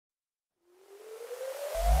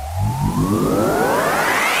Oops.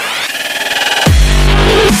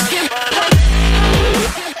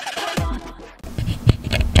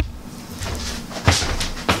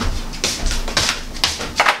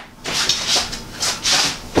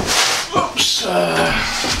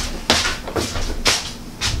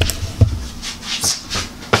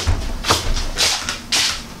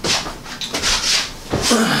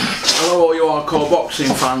 Hello all you hardcore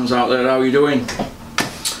boxing fans out there, how are you doing?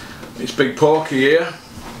 It's Big Porky here,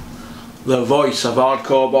 the voice of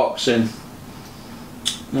hardcore boxing.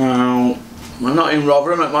 Now, I'm not in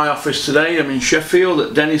Rotherham at my office today, I'm in Sheffield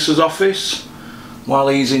at Dennis's office while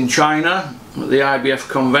he's in China at the IBF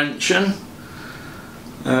convention.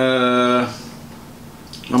 I'm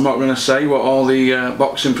not going to say what all the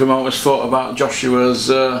boxing promoters thought about Joshua's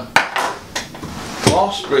loss,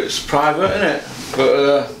 but it's private, isn't it?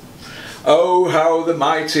 But oh, how the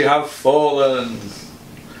mighty have fallen.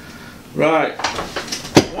 Right,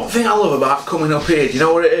 one thing I love about coming up here, do you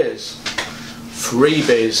know what it is?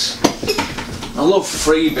 Freebies. I love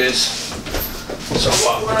freebies. So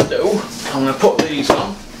what I'm going to do, I'm going to put these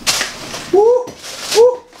on. Woo,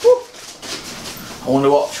 woo, woo. I wonder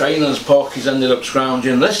what trainers Porky's ended up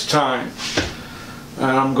scrounging this time.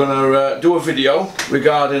 And I'm going to do a video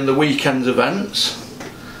regarding the weekend's events.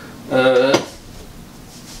 And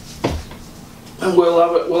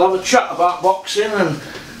we'll have a chat about boxing, and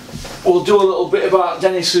we'll do a little bit about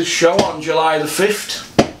Dennis's show on July the 5th,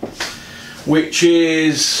 which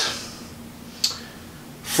is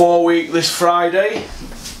 4 week this Friday,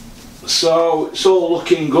 so it's all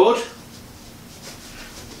looking good.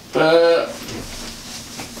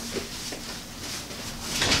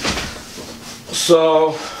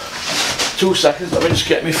 So 2 seconds, let me just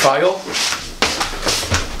get my file.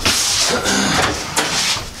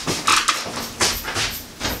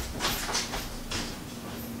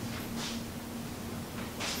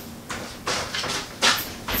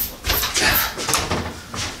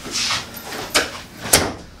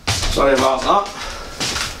 Sorry about that.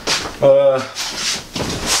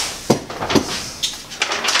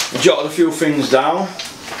 I jotted a few things down.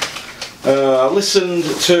 I listened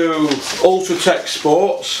to Ultratech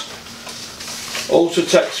Sports.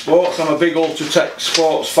 Ultratech Sports, I'm a big Ultratech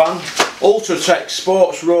Sports fan. Ultratech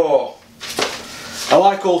Sports Raw. I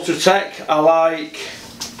like Ultratech, I like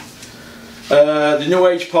the New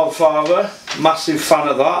Age Podfather, massive fan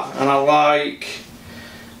of that, and I like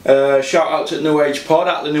shout out to New Age Pod,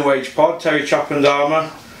 at the New Age Pod, Terry Chappendama,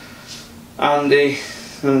 Andy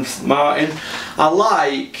and Martin. I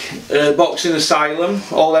like Boxing Asylum,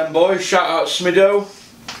 all them boys. Shout out Smido,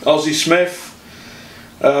 Ozzy Smith,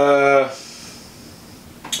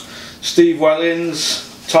 Steve Wellings,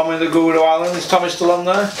 Tommy the Guru Allen. Is Tommy still on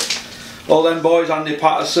there? All them boys, Andy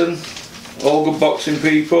Patterson, all good boxing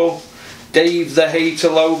people. Dave the Hater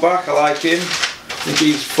Lowback, I like him, I think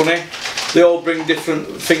he's funny. They all bring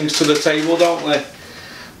different things to the table, don't they?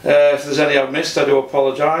 If there's any I've missed, I do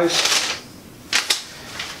apologise.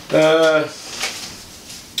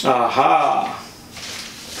 Aha!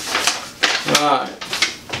 Right.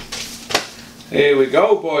 Here we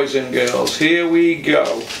go, boys and girls. Here we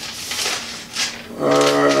go.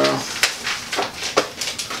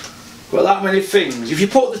 Well, that many things. If you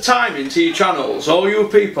put the time into your channels, all you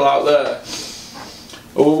people out there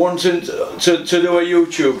who are wanting to do a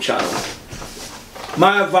YouTube channel,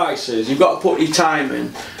 my advice is you've got to put your time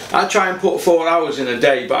in. I try and put 4 hours in a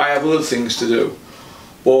day, but I have other things to do.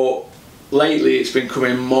 But lately it's been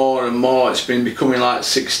coming more and more. It's been becoming like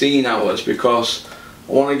 16 hours because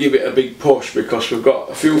I want to give it a big push, because we've got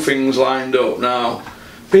a few things lined up now.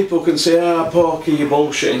 People can say, ah, Porky, you're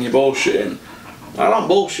bullshitting, you're bullshitting. I don't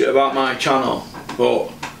bullshit about my channel, but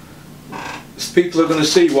people are going to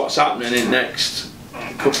see what's happening in the next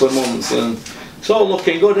couple of months, and it's all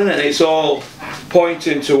looking good, isn't it? It's all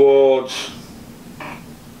pointing towards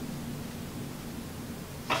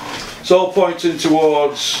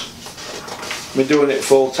me doing it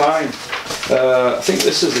full time. I think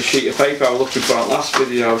this is the sheet of paper I was looking for in the last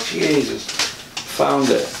video. Jesus, found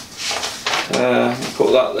it.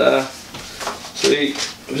 Put that there. See,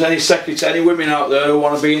 if there's any secretary, any women out there who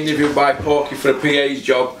want to be interviewed by Porky for a PA's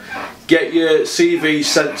job, get your CV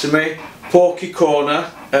sent to me,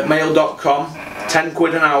 porkycorner@mail.com, 10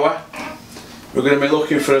 quid an hour. We're going to be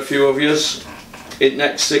looking for a few of yous in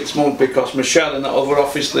next 6 months, because Michelle in that other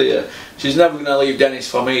office there, she's never going to leave Dennis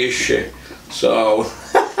for me, is she? So,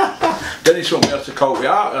 Dennis won't be able to cope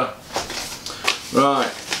without her. Right.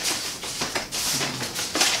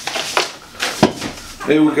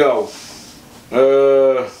 Here we go.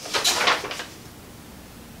 There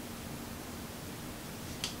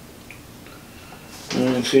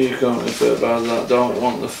we see you can't refer about that. Don't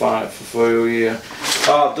want the fight for a year.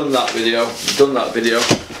 Oh, I've done that video.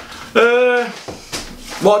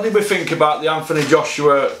 What did we think about the Anthony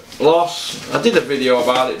Joshua loss? I did a video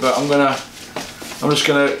about it, but I'm just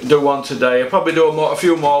gonna do one today. I'll probably do a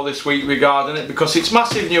few more this week regarding it, because it's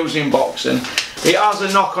massive news in boxing. It has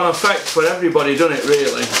a knock-on effect for everybody, doesn't it,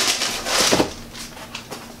 really?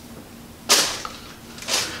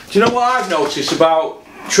 Do you know what I've noticed about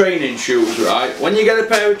training shoes, right? When you get a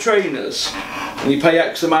pair of trainers and you pay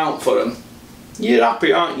X amount for them, you're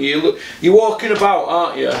happy, aren't you? You're walking about,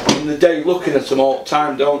 aren't you, in the day looking at them all the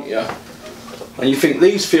time, don't you? And you think,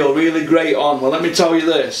 these feel really great on. Well, let me tell you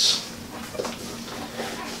this.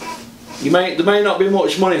 There may not be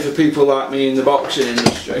much money for people like me in the boxing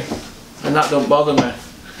industry, and that don't bother me,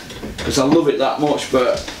 because I love it that much.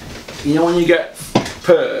 But you know, when you get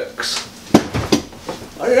perks,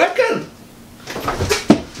 what do you reckon?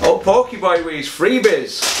 Old Porky boy with his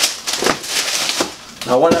freebies.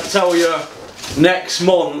 Now when I tell you next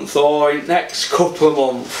month or next couple of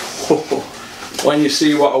months, when you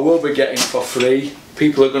see what I will be getting for free,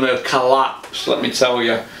 people are going to collapse, let me tell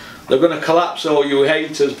you. They're going to collapse, all you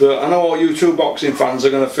haters, but I know all you true boxing fans are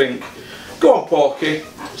going to think, go on Porky,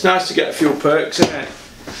 it's nice to get a few perks in it.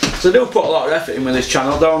 So I do put a lot of effort in with this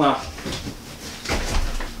channel, don't I?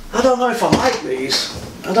 I don't know if I like these.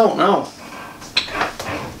 I don't know.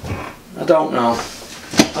 I don't know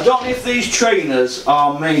if these trainers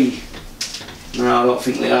are me. No, I don't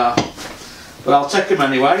think they are. But I'll take them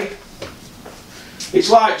anyway. It's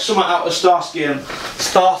like something out of Starsky and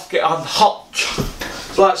Hutch.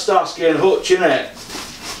 It's like Starsky and Hutch, isn't it?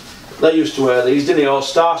 They used to wear these, didn't he? Or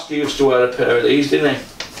Starsky used to wear a pair of these, didn't he?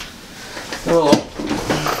 Oh,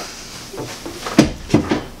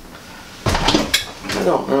 I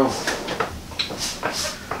don't know.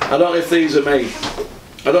 I don't know if these are me.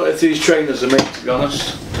 I don't know if these trainers are me, to be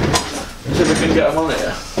honest. Let's see if we can get them on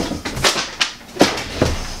here.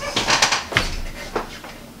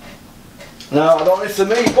 No, I don't know if they're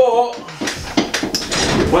me, but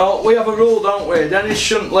well, we have a rule, don't we? Dennis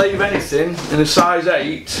shouldn't leave anything in a size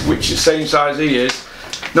 8, which is the same size he is,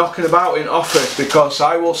 knocking about in office, because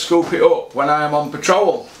I will scoop it up when I am on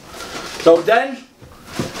patrol. So Den,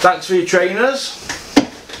 thanks for your trainers.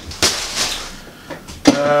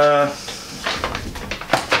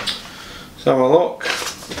 Let's have a look.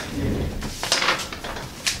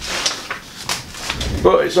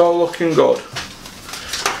 But it's all looking good.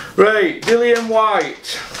 Right, Dillian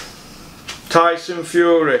White, Tyson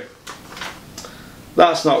Fury.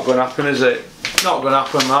 That's not going to happen, is it? Not going to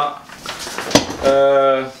happen,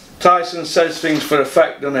 that. Tyson says things for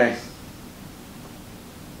effect, doesn't he?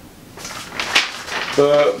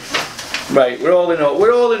 But right, we're all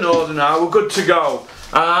in order now. We're good to go.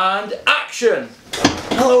 And action!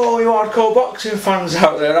 Hello, all you hardcore boxing fans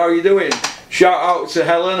out there. How are you doing? Shout out to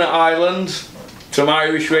Helen at Ireland, from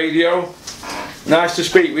Irish Radio. Nice to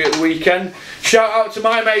speak with you at the weekend. Shout out to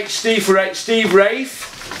my mate Steve Rafe,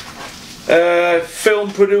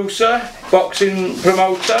 film producer, boxing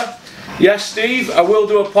promoter. Yes, Steve, I will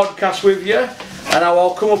do a podcast with you, and I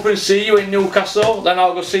will come up and see you in Newcastle. Then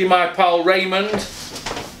I'll go see my pal Raymond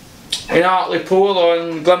in Hartlepool or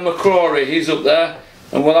in Glen McCrory. He's up there,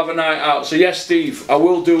 and we'll have a night out. So yes, Steve, I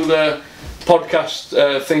will do the podcast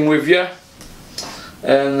thing with you,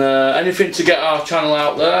 and anything to get our channel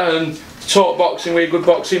out there and talk boxing with a good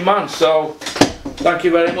boxing man. So thank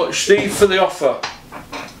you very much, Steve, for the offer.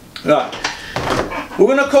 Right, we're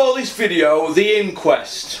going to call this video The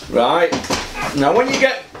Inquest. Right, now when you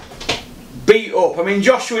get beat up, I mean,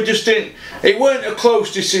 Joshua just didn't, it weren't a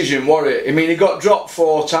close decision, was it? I mean, he got dropped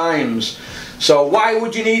 4 times, so why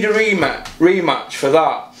would you need a rematch for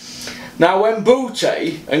that? Now when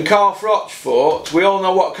Boutte and Carl Froch fought, we all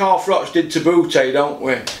know what Carl Froch did to Boutte, don't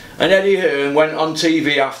we? And Eddie Hearn went on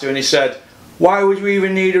TV after and he said, why would we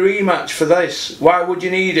even need a rematch for this? Why would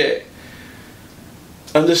you need it?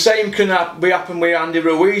 And the same can happen with Andy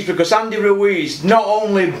Ruiz, because Andy Ruiz not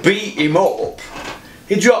only beat him up,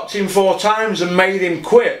 he dropped him 4 times and made him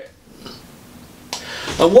quit.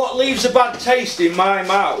 And what leaves a bad taste in my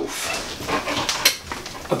mouth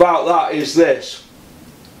about that is this.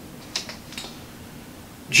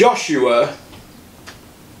 Joshua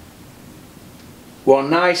were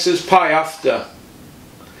nice as pie after.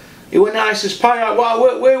 He were nice as pie.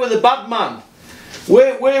 Where were the bad man?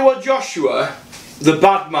 Where were Joshua, the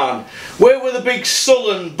bad man? Where were the big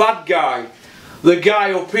sullen bad guy? The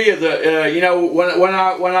guy up here that, you know, when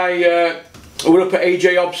I were up at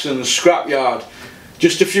AJ Hobson's scrapyard,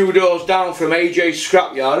 just a few doors down from AJ's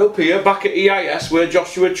scrapyard, up here, back at EIS, where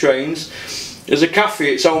Joshua trains, there's a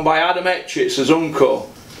cafe, it's owned by Adam Etchitts, his uncle.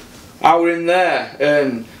 I were in there,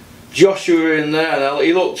 and Joshua were in there, and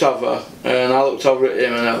he looked over, and I looked over at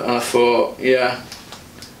him, and I thought, yeah.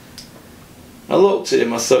 I looked at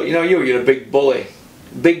him, I thought, you know, you're a big bully.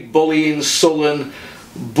 Big bullying, sullen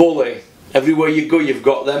bully. Everywhere you go, you've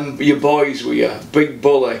got them, your boys with you. Big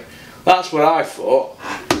bully. That's what I thought.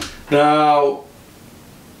 Now,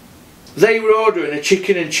 they were ordering a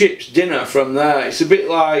chicken and chips dinner from there. It's a bit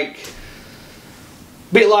like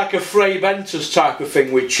a Fray Bentos type of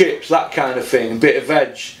thing with chips, that kind of thing, a bit of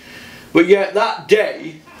veg. But yet that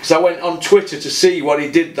day, because I went on Twitter to see what he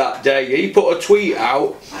did that day, he put a tweet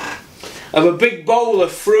out of a big bowl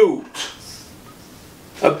of fruit.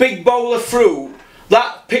 A big bowl of fruit.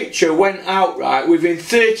 That picture went out right within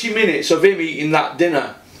 30 minutes of him eating that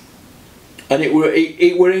dinner. And it were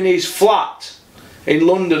in his flat in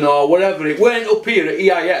London or whatever. It weren't up here at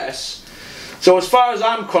EIS. So as far as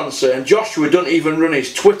I'm concerned, Joshua doesn't even run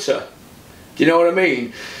his Twitter. Do you know what I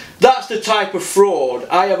mean? That's the type of fraud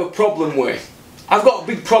I have a problem with. I've got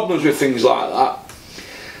big problems with things like that.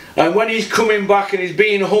 And when he's coming back and he's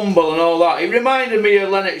being humble and all that, it reminded me of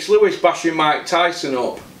Lennox Lewis bashing Mike Tyson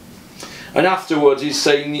up. And afterwards he's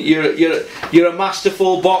saying, you're a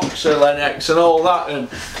masterful boxer, Lennox, and all that, and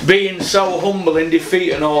being so humble in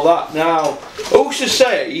defeat and all that. Now, who's to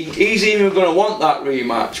say he's even going to want that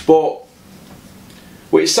rematch? But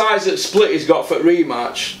with the size that Split he's got for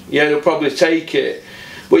rematch, yeah, he'll probably take it.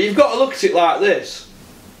 But you've got to look at it like this.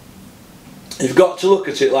 You've got to look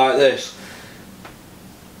at it like this.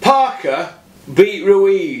 Parker beat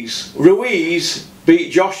Ruiz. Ruiz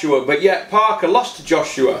beat Joshua, but yet Parker lost to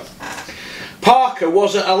Joshua. Parker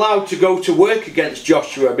wasn't allowed to go to work against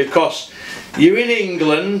Joshua because you're in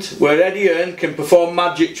England where Eddie Hearn can perform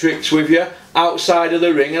magic tricks with you outside of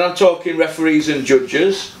the ring, and I'm talking referees and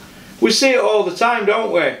judges. We see it all the time,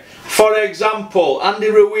 don't we? For example, Andy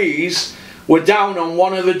Ruiz were down on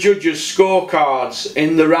one of the judges' scorecards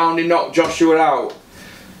in the round he knocked Joshua out.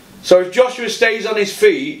 So if Joshua stays on his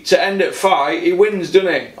feet to end at fight, he wins,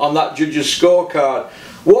 doesn't he, on that judge's scorecard.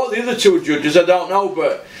 What the other two judges, I don't know,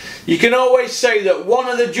 but you can always say that one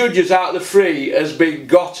of the judges out of the three has been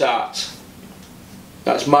got at.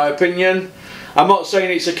 That's my opinion. I'm not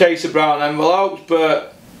saying it's a case of brown envelopes,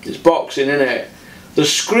 but it's boxing, isn't it? They're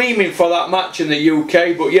screaming for that match in the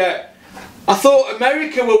UK, but yet I thought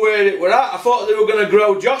America were where it were at. I thought they were going to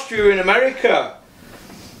grow Joshua in America.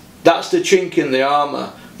 That's the chink in the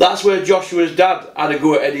armour. That's where Joshua's dad had a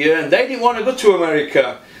go at Eddie Hearn. They didn't want to go to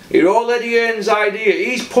America. It was all Eddie Hearn's idea.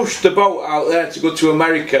 He's pushed the boat out there to go to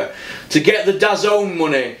America to get the DAZN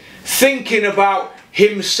money, thinking about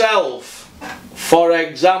himself. For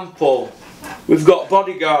example, we've got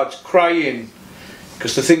bodyguards crying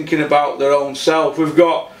because they're thinking about their own self. We've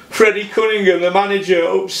got Freddie Cunningham, the manager,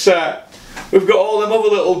 upset. We've got all them other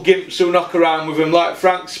little gimps who knock around with him, like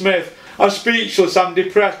Frank Smith. I'm speechless, I'm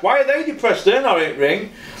depressed. Why are they depressed? They're not in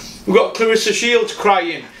ring. We've got Clarissa Shields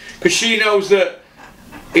crying because she knows that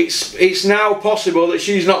it's now possible that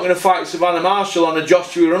she's not going to fight Savannah Marshall on a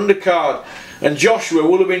Joshua undercard. And Joshua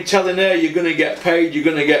will have been telling her, you're going to get paid, you're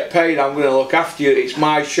going to get paid, I'm going to look after you, it's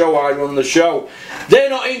my show, I run the show. They're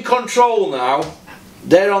not in control now.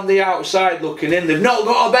 They're on the outside looking in. They've not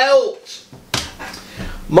got a belt.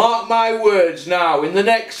 Mark my words now, in the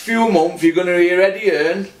next few months you're going to hear Eddie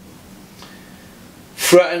Hearn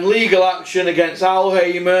threaten legal action against Al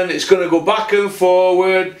Heyman. It's going to go back and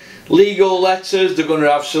forward, legal letters, they're going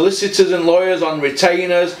to have solicitors and lawyers on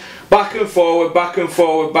retainers, back and forward, back and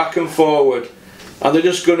forward, back and forward. And they're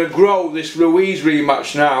just going to grow this Ruiz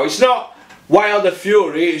rematch now. It's not Wilder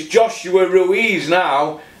Fury, it's Joshua Ruiz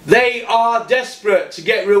now. They are desperate to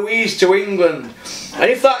get Ruiz to England. And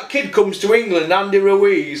if that kid comes to England, Andy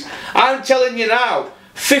Ruiz, I'm telling you now,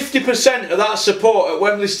 50% of that support at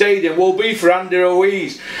Wembley Stadium will be for Andy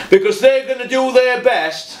Ruiz, because they're going to do their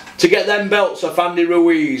best to get them belts off Andy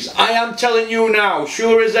Ruiz. I am telling you now,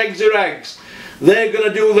 sure as eggs are eggs, they're going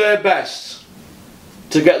to do their best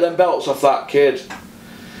to get them belts off that kid.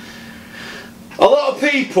 A lot of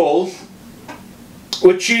people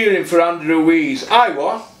were cheering for Andy Ruiz. I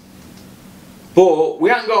was. But we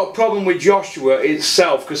haven't got a problem with Joshua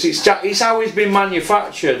itself, because it's how he's been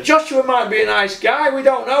manufactured. Joshua might be a nice guy, we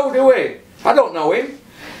don't know, do we? I don't know him.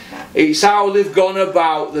 It's how they've gone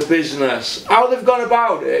about the business. How they've gone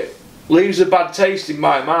about it leaves a bad taste in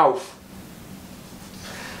my mouth.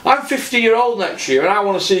 I'm 50-year-old next year and I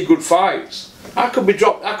want to see good fights. I could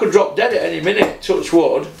drop dead at any minute, touch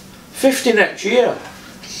wood. 50 next year.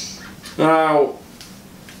 Now,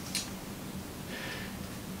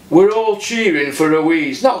 we're all cheering for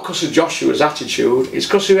Ruiz, not because of Joshua's attitude, it's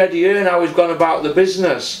because of Eddie Hearn, how he's gone about the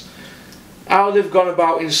business. how they've gone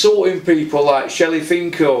about insulting people like Shelley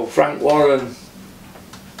Finkel, Frank Warren,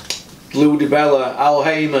 Lou DiBella, Al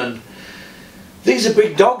Heyman. These are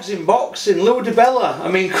big dogs in boxing. Lou DiBella,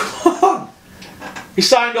 I mean, come on. He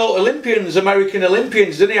signed all Olympians, American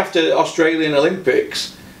Olympians, didn't he, after Australian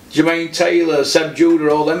Olympics? Jermaine Taylor, Seb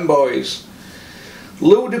Judah, all them boys.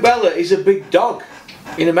 Lou DiBella is a big dog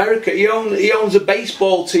in America. He owns a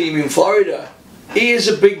baseball team in Florida. He is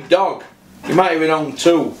a big dog. He might even own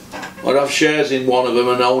two, or have shares in one of them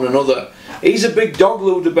and own another. He's a big dog,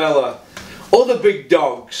 Lou DiBella. Other big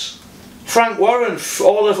dogs. Frank Warren,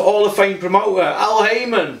 all of Fame promoter. Al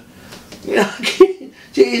Heyman. You know,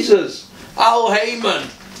 Jesus. Al Heyman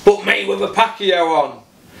put Mayweather Pacquiao on.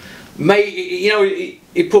 You know,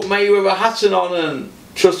 he put Mayweather Hatton on, and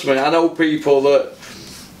trust me, I know people that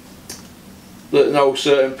know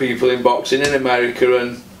certain people in boxing in America,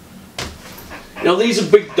 and you know, these are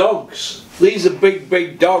big dogs. These are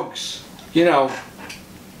big dogs, you know.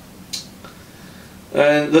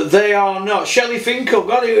 And that they are not. Shelley Finkel,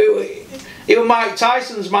 God, he was Mike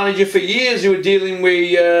Tyson's manager for years. He was dealing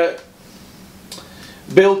with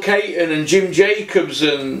Bill Caton and Jim Jacobs,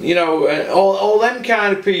 and you know, all them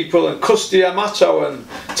kind of people, and Custy Amato and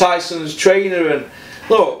Tyson's trainer. And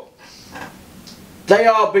look, they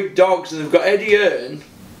are big dogs, and they've got Eddie Hearn,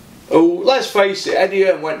 who, let's face it, Eddie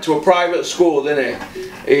Hearn went to a private school, didn't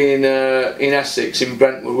he, in Essex, in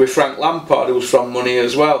Brentwood, with Frank Lampard, who was from Money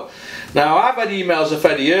as well. Now, I've had emails of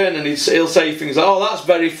Eddie Hearn, and he'll say things like, "Oh, that's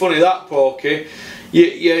very funny, that, Porky.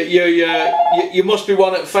 You must be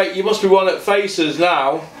one at Faces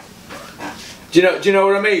now." Do you know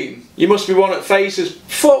what I mean? You must be one at Faces.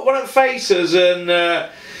 One at Faces, and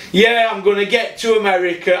yeah, I'm going to get to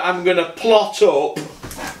America. I'm going to plot up.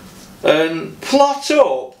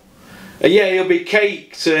 Yeah, he'll be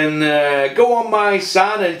caked, and go on, my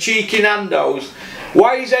son, and cheeky Nando's.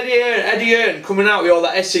 Why is Eddie Hearn coming out with all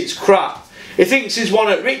that Essex crap? He thinks he's one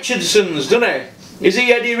at Richardson's, doesn't he? Is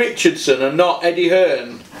he Eddie Richardson and not Eddie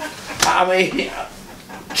Hearn? I mean,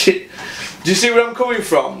 do you see where I'm coming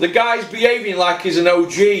from? The guy's behaving like he's an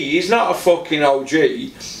OG. He's not a fucking OG.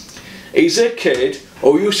 He's a kid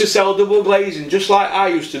who used to sell double glazing, just like I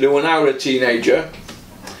used to do when I was a teenager.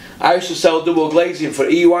 I used to sell double glazing for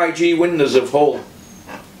EYG windows of Hull.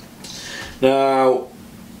 Now,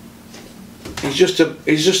 he's just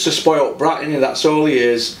a spoilt brat, isn't he? That's all he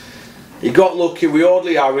is. He got lucky with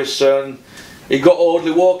Audley Harrison. He got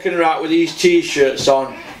Audley walking around with these t-shirts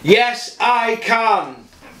on. Yes, I can.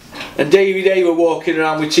 And Davey Day were walking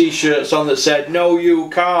around with t-shirts on that said, "No, you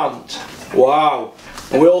can't." Wow.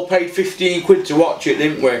 And we all paid 15 quid to watch it,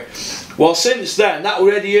 didn't we? Well, since then, that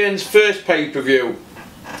was Eddie Hearn's first pay-per-view.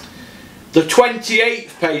 The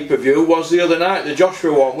 28th pay-per-view was the other night, the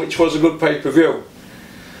Joshua one, which was a good pay-per-view.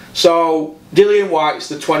 So, Dillian White's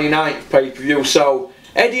the 29th pay-per-view. So,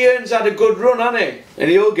 Eddie Hearn's had a good run, hasn't he? And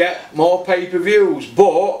he'll get more pay-per-views.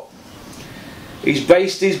 But, he's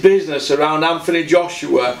based his business around Anthony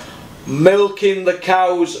Joshua milking the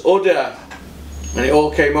cow's udder. And it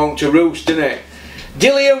all came home to roost, didn't it?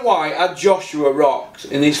 Dillian White had Joshua rocked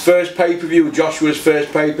in his first pay-per-view, Joshua's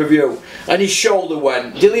first pay-per-view. And his shoulder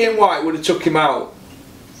went. Dillian White would have took him out.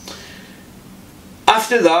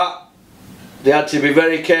 After that, they had to be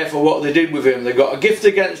very careful what they did with him. They got a gift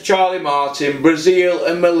against Charlie Martin, Brazil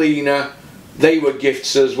and Molina. They were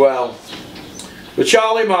gifts as well. The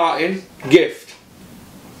Charlie Martin, gift.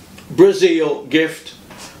 Brazil, gift.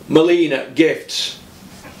 Molina, gifts.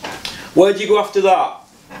 Where'd you go after that?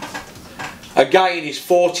 A guy in his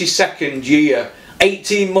 42nd year,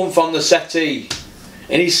 18 months on the settee,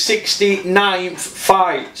 in his 69th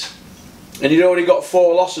fight, and he'd already got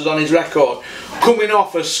 4 losses on his record, coming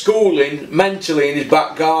off a schooling mentally in his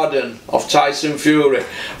back garden of Tyson Fury.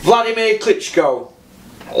 Vladimir Klitschko,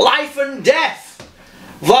 life and death.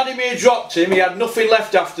 Vladimir dropped him, he had nothing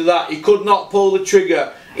left after that, he could not pull the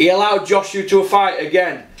trigger. He allowed Joshua to a fight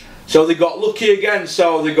again. So they got lucky again,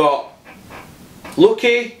 so they got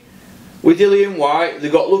lucky with Dillian White, they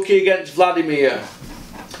got lucky against Vladimir.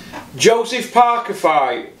 Joseph Parker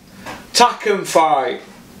fight, Takam fight,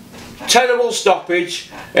 terrible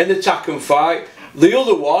stoppage in the Takam fight. The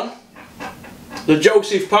other one, the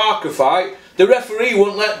Joseph Parker fight, the referee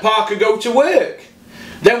wouldn't let Parker go to work.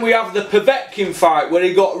 Then we have the Povetkin fight where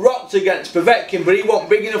he got rocked against Povetkin, but he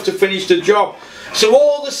wasn't big enough to finish the job. So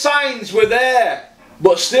all the signs were there,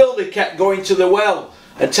 but still they kept going to the well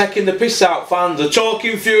and taking the piss out fans. They're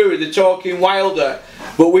talking Fury, they're talking Wilder,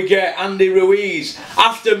 but we get Andy Ruiz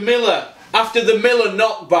after the Miller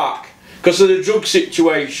knockback because of the drug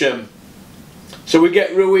situation. So we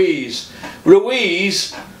get Ruiz.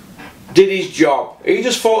 Ruiz did his job. He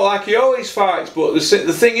just fought like he always fights, but the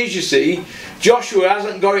thing is, you see, Joshua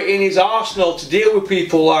hasn't got it in his arsenal to deal with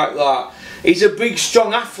people like that. He's a big,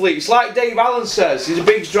 strong athlete. It's like Dave Allen says, he's a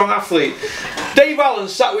big, strong athlete. Dave Allen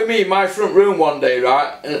sat with me in my front room one day,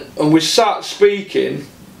 right, and we sat speaking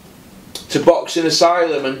to Boxing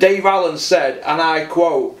Asylum, and Dave Allen said, and I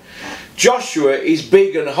quote, "Joshua is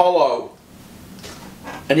big and hollow,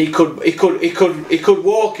 and he could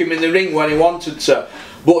walk him in the ring when he wanted to,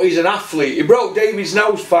 but he's an athlete." He broke Dave's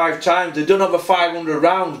nose 5 times. They've done over 500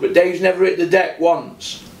 rounds, but Dave's never hit the deck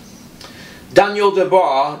once. Daniel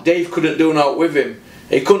Dubois, Dave couldn't do naught with him.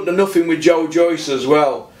 He couldn't do nothing with Joe Joyce as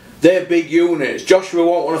well. They're big units. Joshua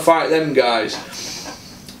won't want to fight them guys.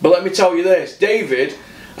 But let me tell you this, David,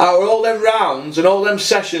 out of all them rounds and all them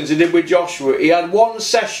sessions he did with Joshua, he had one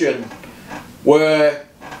session where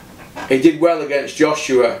he did well against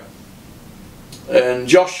Joshua, and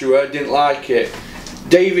Joshua didn't like it.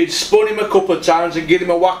 David spun him a couple of times and gave him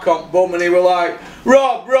a whack on the bum, and he was like,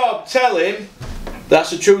 Rob, tell him.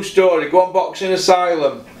 That's a true story. Go on Boxing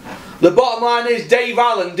Asylum. The bottom line is, Dave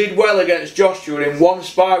Allen did well against Joshua in one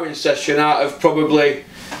sparring session out of probably,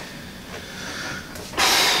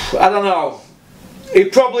 I don't know, he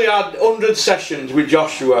probably had 100 sessions with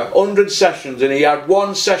Joshua, 100 sessions, and he had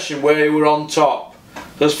one session where he were on top.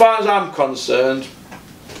 So as far as I'm concerned,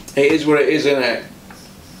 it is what it is, isn't it?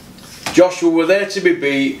 Joshua were there to be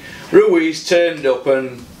beat. Ruiz turned up,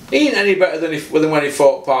 and he ain't any better than when he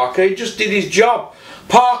fought Parker. He just did his job.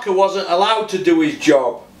 Parker wasn't allowed to do his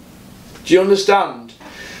job. Do you understand?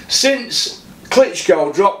 Since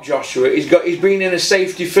Klitschko dropped Joshua, he's been in a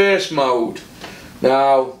safety first mode.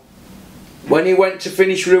 Now, when he went to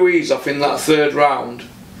finish Ruiz off in that 3rd round,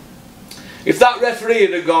 if that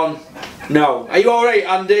referee had gone, "No, are you alright,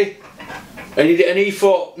 Andy?" and he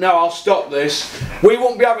thought, "No, I'll stop this," we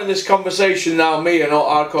won't be having this conversation now, me and all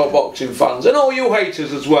hardcore boxing fans, and all you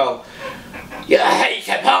haters as well. "You're a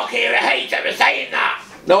hater, Porky, you're a hater for saying that."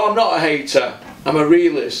 No, I'm not a hater, I'm a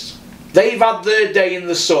realist. They've had their day in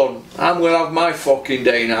the sun. I'm going to have my fucking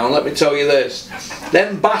day now, and let me tell you this.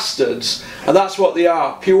 Them bastards, and that's what they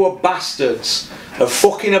are, pure bastards, have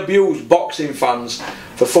fucking abused boxing fans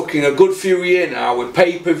for fucking a good few years now with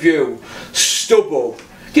pay-per-view, stubble.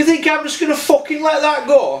 Do you think I'm just going to fucking let that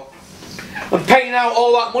go? And paying out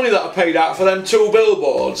all that money that I paid out for them 2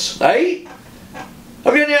 billboards, eh?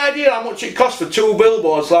 Have you any idea how much it costs for 2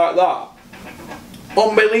 billboards like that?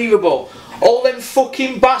 Unbelievable. All them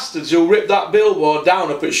fucking bastards who ripped that billboard down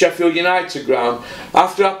up at Sheffield United ground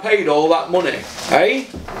after I paid all that money, eh?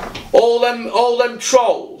 All them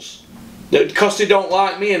trolls that because they don't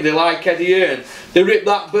like me and they like Eddie Hearn, they ripped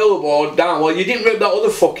that billboard down. Well, you didn't rip that other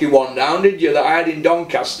fucking one down, did you, that I had in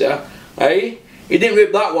Doncaster, eh? You didn't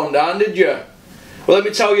rip that one down, did you? Well, let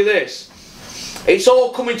me tell you this. It's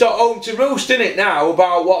all coming to home to roost, isn't it, now,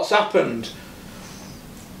 about what's happened.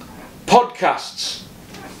 Podcasts.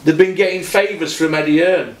 They've been getting favours from Eddie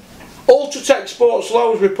Hearn. Ultratech Sports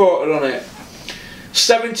Low's reported on it.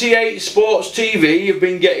 78 Sports TV have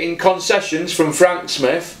been getting concessions from Frank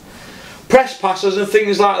Smith. Press passes and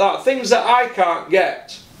things like that. Things that I can't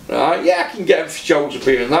get. Right? Yeah, I can get shows up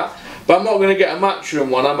here and that. But I'm not going to get a Matchroom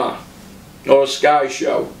one, am I? Or a Sky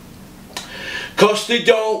show. Because they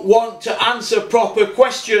don't want to answer proper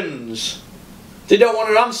questions. They don't want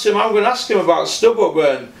to answer them. I'm going to ask them about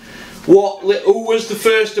Stubborn. Who was the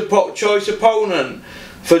first choice opponent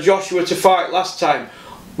for Joshua to fight last time?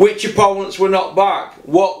 Which opponents were not back?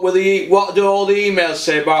 What do all the emails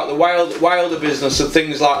say about the Wilder business and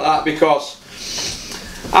things like that? Because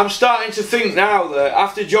I'm starting to think now that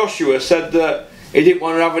after Joshua said that he didn't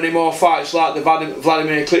want to have any more fights like the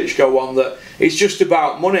Vladimir Klitschko one, that it's just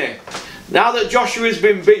about money. Now that Joshua's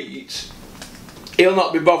been beat, he'll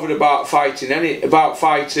not be bothered about fighting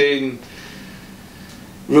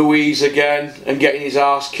Ruiz again and getting his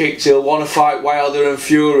arse kicked. He'll want to fight Wilder and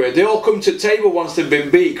Fury. They all come to the table once they've been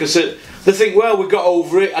beat because they think, well, we got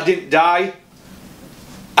over it, I didn't die.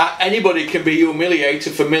 Anybody can be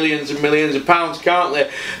humiliated for millions and millions of pounds, can't they?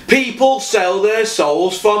 People sell their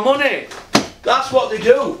souls for money. That's what they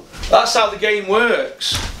do. That's how the game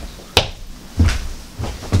works.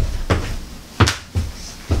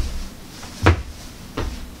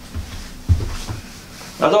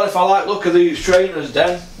 I don't know if I like the look of these trainers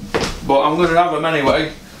then, but I'm going to have them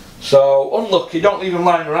anyway. So, unlucky, don't leave them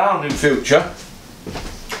lying around in future.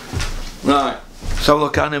 Right, so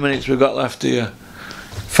look how many minutes we've got left here.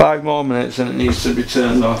 5 more minutes and it needs to be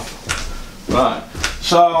turned off. Right,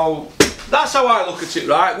 so that's how I look at it,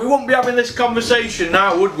 right? We wouldn't be having this conversation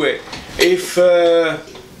now, would we? If that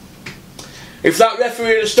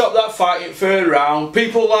referee had stopped that fight in 3rd round,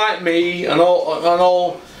 people like me and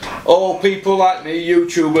all all people like me,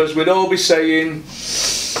 YouTubers, would all be saying,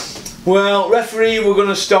 well, referee, we're going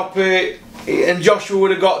to stop it, and Joshua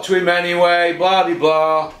would have got to him anyway, blah de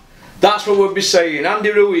blah. That's what we'd be saying. Andy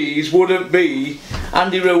Ruiz wouldn't be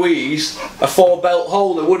Andy Ruiz, a 4-belt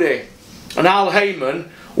holder, would he? And Al Heyman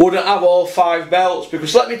wouldn't have all 5 belts,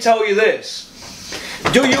 because let me tell you this.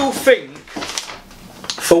 Do you think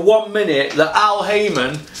for 1 minute that Al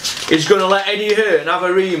Heyman is going to let Eddie Hearn have a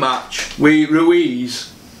rematch with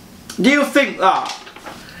Ruiz? Do you think that?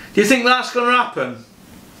 Do you think that's going to happen?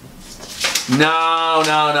 No,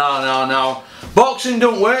 no, no, no, no. Boxing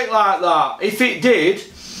don't work like that. If it did,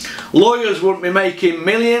 lawyers wouldn't be making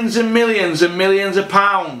millions and millions and millions of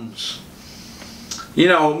pounds. You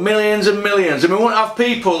know, millions and millions. And we wouldn't have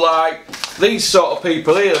people like these sort of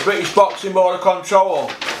people here, the British Boxing Board of Control,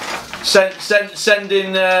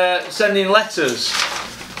 sending letters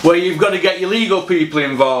where you've got to get your legal people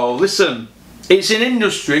involved. Listen, it's an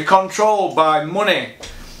industry controlled by money.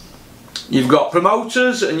 You've got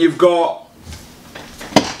promoters and you've got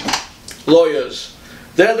lawyers.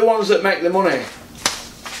 They're the ones that make the money.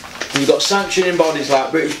 You've got sanctioning bodies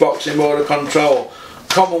like British Boxing Board of Control,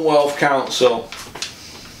 Commonwealth Council,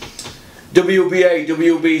 WBA,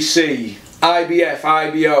 WBC, IBF,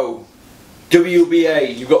 IBO,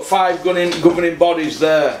 WBA. You've got 5 governing bodies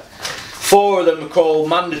there. 4 of them are called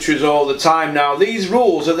mandatories all the time. Now, these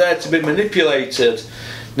rules are there to be manipulated.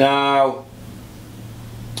 Now,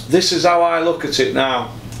 this is how I look at it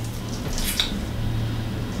now.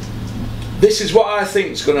 This is what I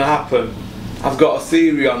think is going to happen. I've got a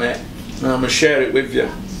theory on it, and I'm going to share it with you.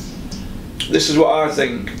 This is what I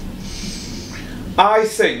think. I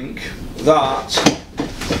think that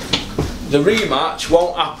the rematch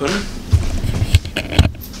won't happen.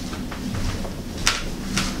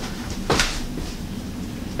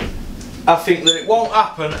 I think that it won't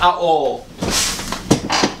happen at all.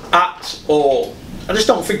 At all. I just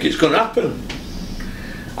don't think it's going to happen.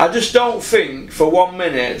 I just don't think for 1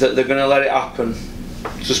 minute that they're going to let it happen.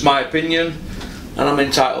 It's just my opinion, and I'm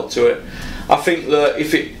entitled to it. I think that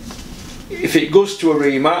if it goes to a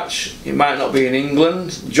rematch, it might not be in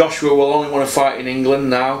England. Joshua will only want to fight in England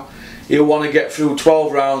now. He'll want to get through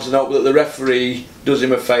 12 rounds and hope that the referee does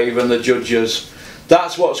him a favour and the judges.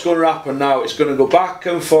 That's what's going to happen now. It's going to go back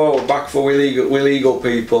and forward, back for illegal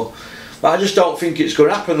people. But I just don't think it's going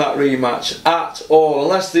to happen, that rematch, at all,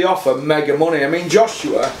 unless they offer mega money. I mean,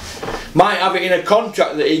 Joshua might have it in a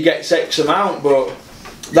contract that he gets X amount, but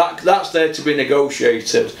that's there to be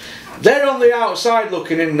negotiated. They're on the outside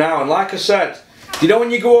looking in now, and like I said, you know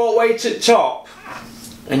when you go all the way to the top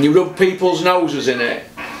and you rub people's noses in it,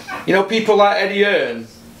 you know, people like Eddie Hearn.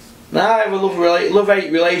 Now I have a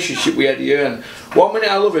love-hate relationship with Eddie Hearn. 1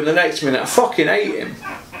 minute I love him, the next minute I fucking hate him,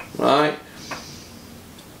 right?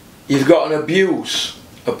 You've got an abuse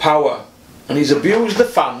of power, and he's abused the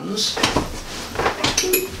fans.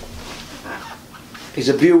 He's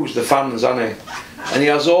abused the fans, hasn't he? And he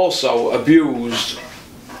has also abused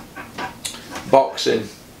boxing.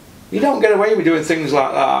 You don't get away with doing things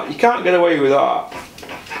like that. You can't get away with that.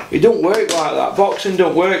 It don't work like that. Boxing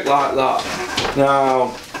don't work like that.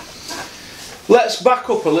 Now, let's back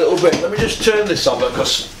up a little bit. Let me just turn this over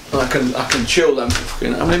because I can chill them.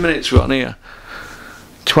 How many minutes we got on here?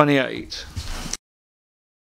 28.